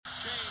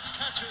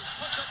stretches,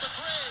 puts up the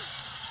three.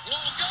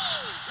 Won't go.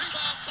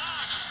 Rebound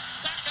Bosch.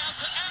 Back out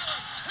to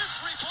Allen. His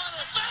three-pointer.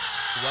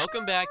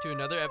 Welcome back to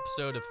another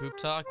episode of Hoop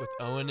Talk with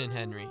Owen and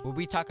Henry. Where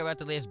we talk about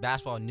the latest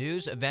basketball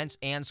news, events,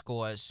 and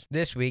scores.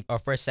 This week, our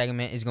first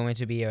segment is going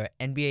to be our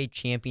NBA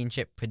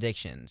championship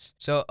predictions.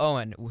 So,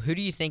 Owen, who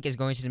do you think is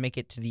going to make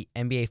it to the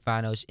NBA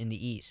Finals in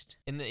the East?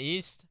 In the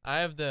East, I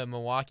have the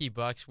Milwaukee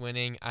Bucks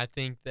winning. I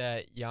think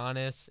that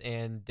Giannis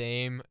and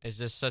Dame is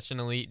just such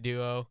an elite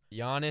duo.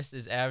 Giannis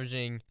is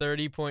averaging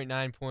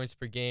 30.9 points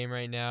per game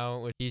right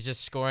now. He's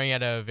just scoring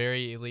at a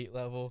very elite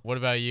level. What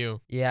about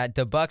you? Yeah,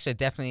 the Bucks are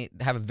definitely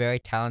have a very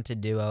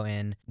talented duo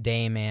in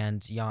Dame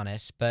and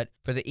Giannis. But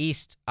for the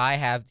East, I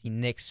have the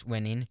Knicks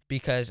winning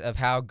because of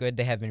how good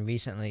they have been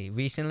recently.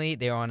 Recently,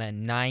 they're on a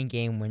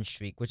 9-game win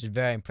streak, which is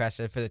very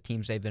impressive for the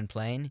teams they've been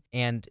playing.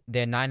 And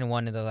they're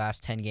 9-1 in the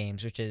last 10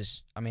 games, which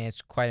is,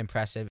 it's quite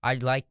impressive. I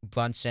like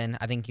Brunson.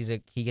 I think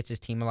he gets his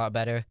team a lot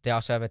better. They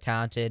also have a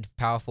talented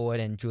power forward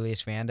in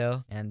Julius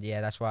Randle. And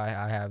yeah, that's why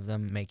I have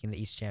them making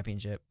the East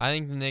Championship. I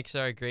think the Knicks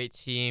are a great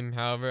team.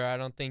 However, I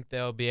don't think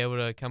they'll be able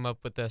to come up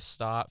with a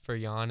stop for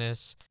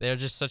Giannis. They're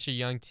just such a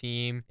young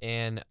team,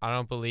 and I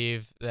don't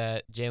believe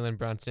that Jalen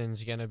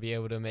Brunson's going to be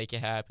able to make it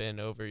happen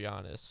over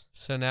Giannis.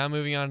 So now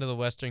moving on to the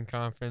Western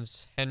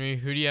Conference. Henry,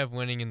 who do you have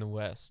winning in the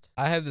West?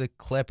 I have the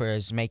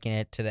Clippers making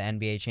it to the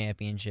NBA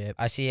championship.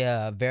 I see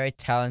a very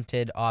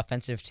talented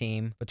offensive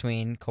team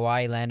between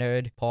Kawhi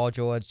Leonard, Paul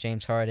George,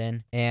 James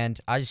Harden, and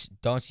I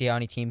just don't see how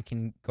any team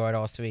can guard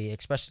all three,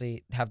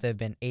 especially have they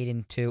been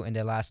 8-2 in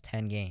their last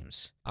 10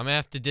 games. I'm going to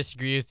have to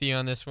disagree with you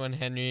on this one,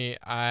 Henry.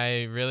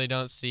 I really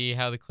don't see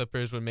how the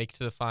Clippers would make it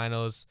to the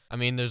finals.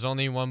 There's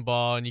only one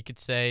ball, and you could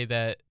say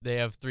that they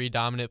have 3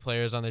 dominant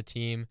players on their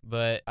team,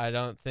 but I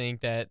don't think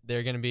that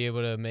they're going to be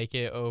able to make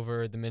it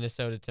over the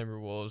Minnesota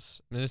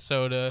Timberwolves.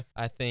 Minnesota,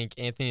 I think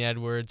Anthony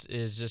Edwards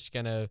is just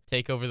going to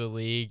take over the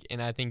league,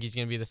 and I think he's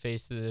going to be the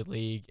face of the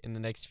league in the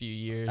next few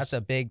years. That's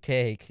a big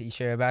take. You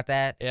sure about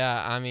that?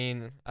 Yeah,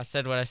 I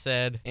said what I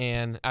said,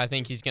 and I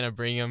think he's going to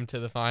bring them to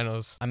the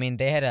finals.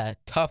 They had a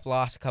tough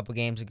loss a couple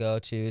games ago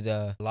to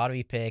the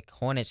lottery pick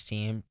Hornets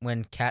team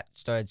when Cat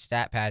started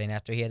stat padding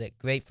after he had a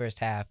great first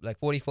half, like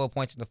 44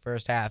 points in the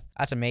first half.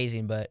 That's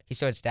amazing, but he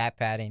started stat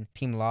padding.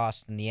 Team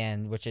lost in the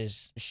end, which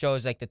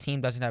shows like the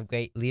team doesn't have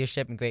great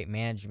leadership and great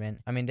management.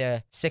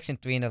 They're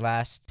 6-3 in the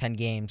last 10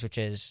 games, which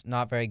is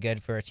not very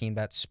good for a team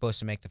that's supposed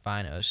to make the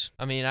finals.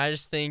 I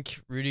just think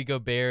Rudy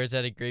Gobert is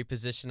at a great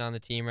position on the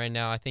team right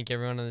now. I think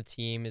everyone on the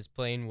team is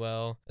playing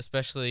well,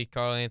 especially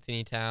Karl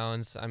Anthony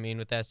Towns.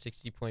 With that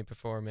 60-point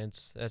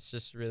performance, that's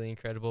just really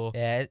incredible.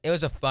 Yeah, it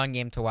was a fun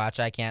game to watch.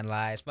 I can't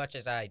lie. As much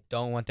as I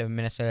don't want the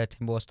Minnesota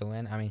Timberwolves to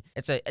win,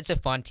 it's a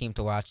fun team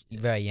to watch.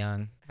 Very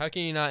young. How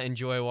can you not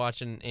enjoy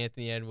watching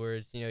Anthony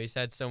Edwards? He's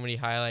had so many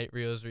highlight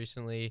reels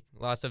recently,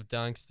 lots of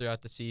dunks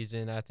throughout the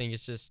season. I think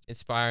it's just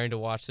inspiring to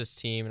watch this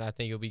team, and I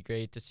think it'll be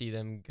great to see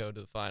them go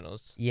to the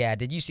finals. Yeah,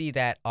 did you see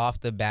that off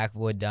the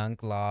backboard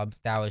dunk lob?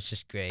 That was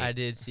just great. I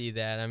did see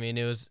that.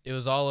 It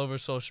was all over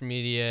social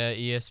media,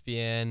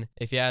 ESPN.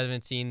 If you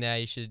haven't seen that,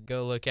 you should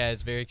go look at it.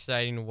 It's very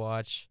exciting to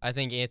watch. I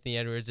think Anthony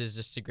Edwards is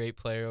just a great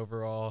player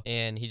overall,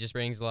 and he just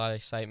brings a lot of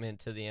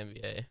excitement to the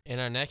NBA. In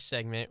our next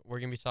segment, we're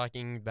going to be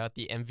talking about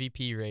the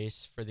MVP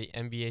race for the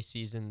NBA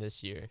season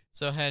this year.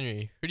 So,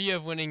 Henry, who do you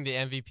have winning the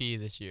MVP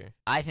this year?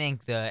 I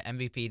think the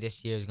MVP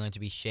this year is going to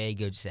be Shai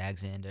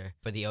Gilgeous-Alexander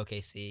for the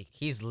OKC.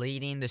 He's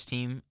leading this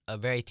team, a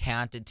very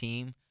talented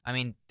team.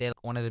 They're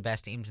one of the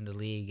best teams in the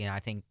league, and I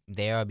think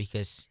they are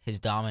because his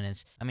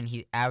dominance.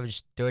 He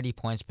averaged 30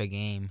 points per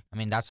game.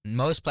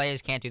 Most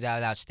players can't do that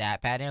without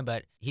stat padding,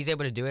 but he's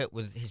able to do it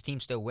with his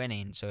team still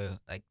winning, so,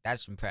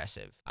 that's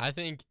impressive. I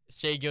think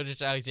Shai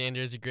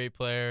Gilgeous-Alexander is a great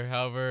player.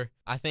 However,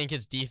 I think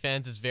his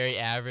defense is very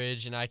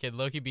average, and I could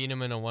low-key beat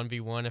him in a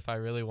 1v1 if I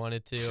really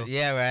wanted to.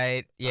 Yeah,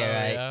 right.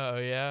 Right. Oh,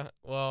 yeah.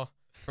 Well,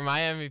 for my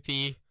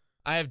MVP,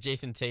 I have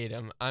Jason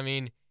Tatum.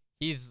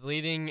 He's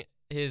leading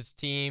his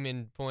team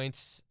in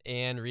points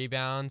and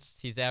rebounds.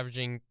 He's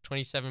averaging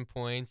 27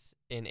 points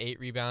and 8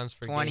 rebounds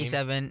per game.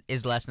 27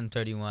 is less than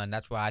 31.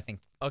 That's why I think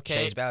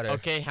Shai's better.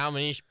 Okay, how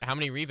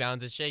many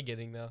rebounds is Shai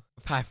getting, though?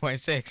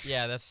 5.6.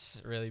 Yeah, that's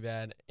really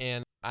bad.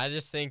 And I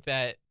just think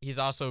that he's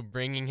also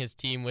bringing his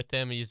team with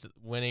him. He's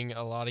winning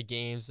a lot of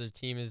games. Their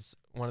team is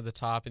one of the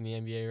top in the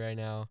NBA right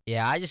now.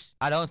 Yeah,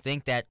 I don't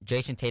think that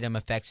Jason Tatum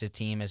affects the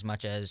team as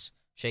much as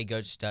Shai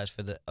Gilgeous does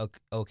for the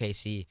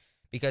OKC.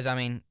 Because,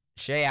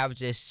 Shai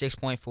averages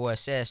 6.4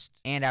 assists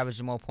and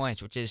averages more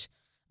points, which is,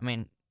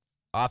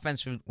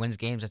 offense wins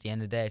games at the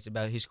end of the day. It's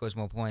about who scores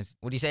more points.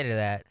 What do you say to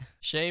that?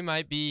 Shai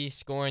might be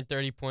scoring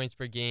 30 points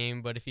per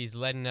game, but if he's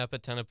letting up a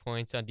ton of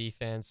points on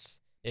defense,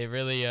 it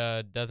really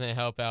doesn't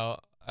help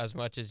out as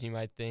much as you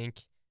might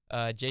think.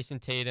 Jason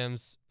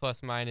Tatum's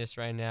plus-minus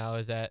right now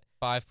is at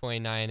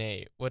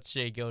 5.98. What's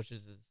Shai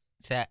Gilgeous's?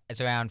 It's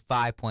around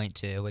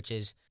 5.2, which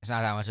is it's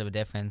not that much of a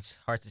difference.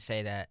 Hard to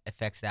say that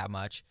affects that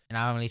much. And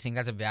I don't really think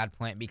that's a bad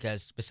point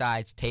because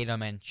besides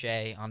Tatum and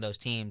Shai on those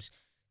teams,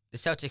 the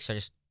Celtics are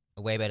just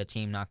a way better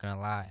team, not going to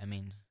lie.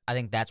 I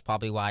think that's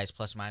probably why his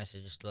plus-minus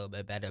is just a little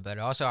bit better. But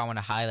also I want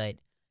to highlight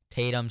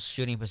Tatum's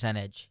shooting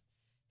percentage.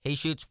 He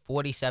shoots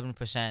 47%,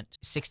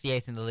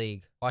 68th in the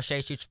league, while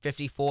Shea shoots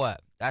 54.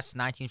 That's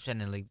 19% in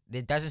the league.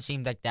 It doesn't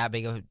seem like that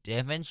big of a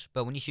difference,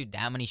 but when you shoot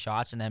that many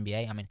shots in the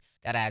NBA, I mean,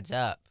 that adds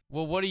up.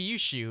 Well, what do you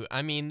shoot?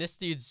 I mean, this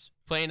dude's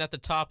playing at the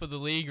top of the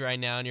league right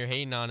now, and you're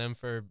hating on him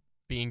for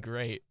being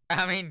great.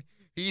 I mean,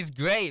 he's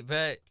great,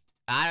 but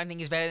I don't think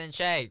he's better than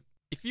Shea.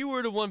 If you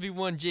were to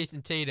 1v1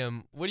 Jason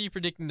Tatum, what are you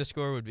predicting the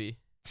score would be?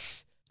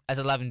 That's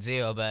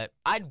 11-0, but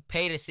I'd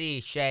pay to see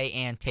Shea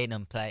and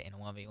Tatum play in a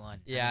 1v1.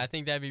 Yeah, I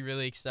think that'd be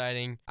really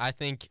exciting. I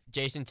think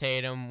Jason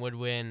Tatum would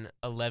win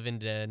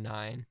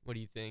 11-9. What do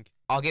you think?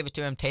 I'll give it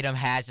to him. Tatum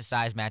has the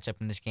size matchup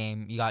in this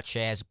game. You got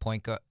Shea as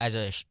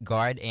a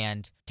guard,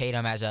 and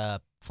Tatum as a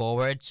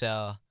forward.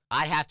 So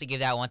I'd have to give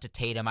that one to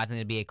Tatum. I think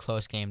it'd be a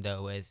close game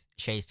though with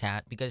Shea's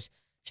talent, because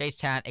Shea's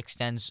talent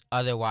extends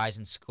otherwise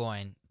in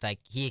scoring. Like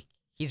he's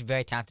a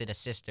very talented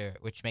assister,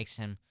 which makes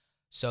him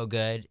so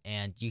good,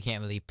 and you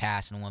can't really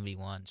pass in a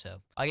 1v1. So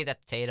I'll give that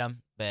to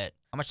Tatum. But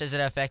how much does it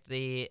affect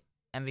the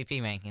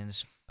MVP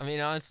rankings? I mean,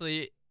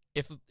 honestly,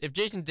 if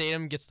Jason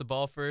Tatum gets the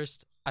ball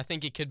first, I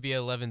think it could be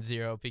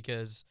 11-0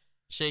 because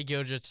Shea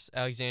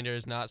Gilgeous-Alexander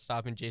is not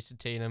stopping Jason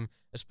Tatum,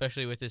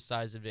 especially with his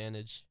size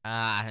advantage.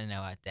 I don't know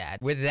about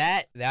that. With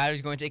that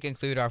is going to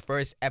conclude our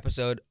first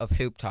episode of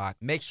Hoop Talk.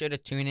 Make sure to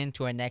tune in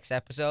to our next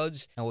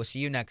episodes, and we'll see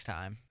you next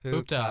time.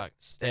 Hoop Talk.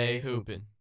 Stay hooping.